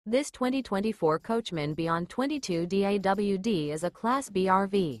This 2024 Coachmen Beyond 22 DAWD is a Class B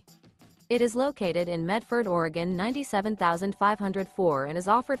RV. It is located in Medford, Oregon 97504 and is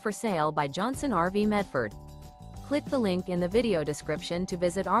offered for sale by Johnson RV Medford. Click the link in the video description to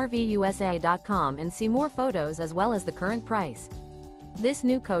visit RVUSA.com and see more photos as well as the current price. This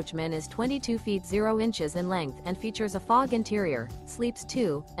new Coachmen is 22 feet 0 inches in length and features a fog interior, sleeps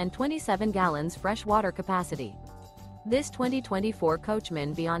 2, and 27 gallons fresh water capacity. This 2024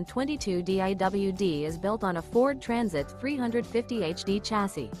 Coachmen Beyond 22 DAWD is built on a Ford Transit 350 HD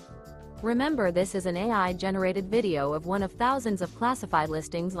chassis. Remember, this is an AI-generated video of one of thousands of classified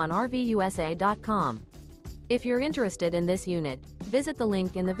listings on RVUSA.com. If you're interested in this unit, visit the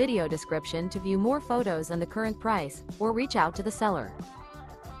link in the video description to view more photos and the current price, or reach out to the seller.